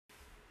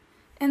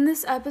In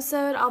this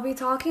episode, I'll be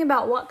talking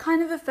about what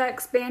kind of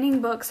effects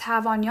banning books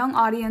have on young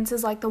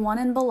audiences like the one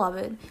in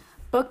Beloved.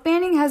 Book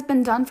banning has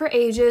been done for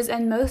ages,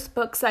 and most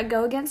books that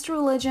go against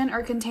religion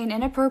or contain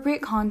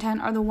inappropriate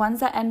content are the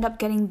ones that end up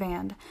getting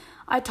banned.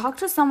 I talked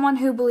to someone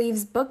who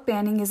believes book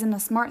banning isn't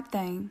a smart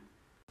thing.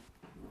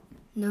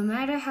 No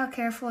matter how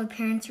carefully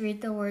parents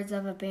read the words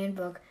of a banned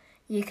book,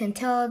 you can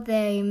tell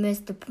they miss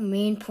the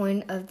main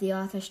point of the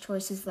author's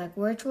choices like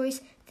word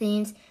choice,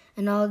 themes,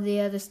 and all the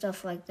other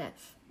stuff like that.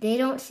 They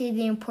don't see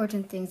the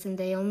important things and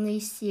they only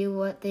see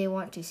what they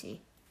want to see.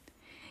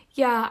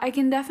 Yeah, I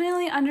can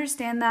definitely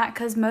understand that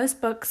because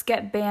most books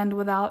get banned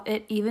without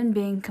it even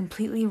being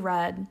completely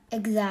read.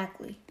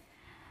 Exactly.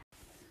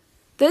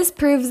 This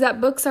proves that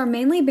books are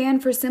mainly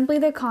banned for simply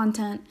their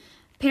content.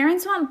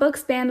 Parents want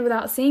books banned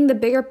without seeing the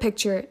bigger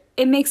picture.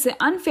 It makes it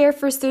unfair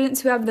for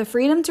students who have the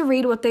freedom to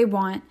read what they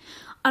want.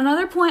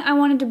 Another point I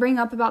wanted to bring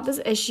up about this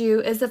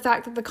issue is the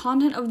fact that the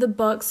content of the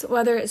books,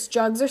 whether it's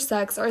drugs or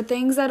sex, are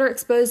things that are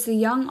exposed to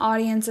young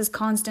audiences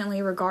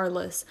constantly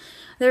regardless.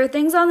 There are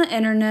things on the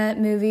internet,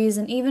 movies,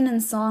 and even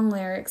in song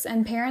lyrics,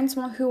 and parents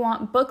who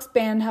want books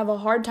banned have a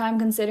hard time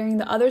considering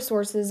the other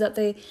sources that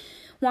they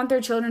want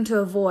their children to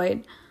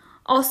avoid.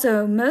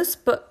 Also, most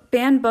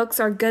banned books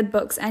are good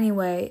books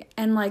anyway,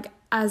 and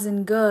as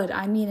in good,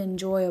 I mean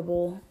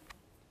enjoyable.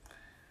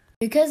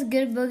 Because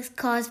good books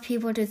cause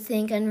people to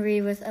think and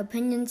read with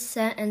opinions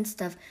set and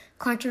stuff,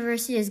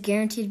 controversy is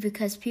guaranteed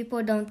because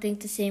people don't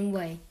think the same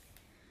way.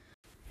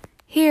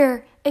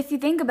 Here, if you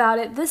think about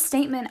it, this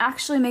statement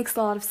actually makes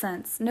a lot of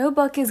sense. No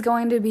book is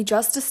going to be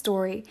just a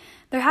story.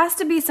 There has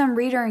to be some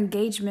reader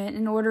engagement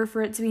in order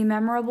for it to be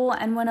memorable,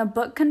 and when a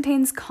book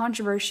contains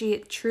controversy,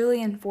 it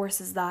truly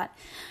enforces that.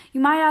 You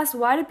might ask,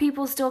 why do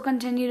people still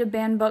continue to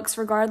ban books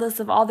regardless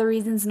of all the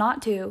reasons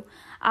not to?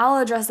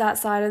 I'll address that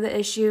side of the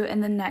issue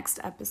in the next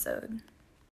episode.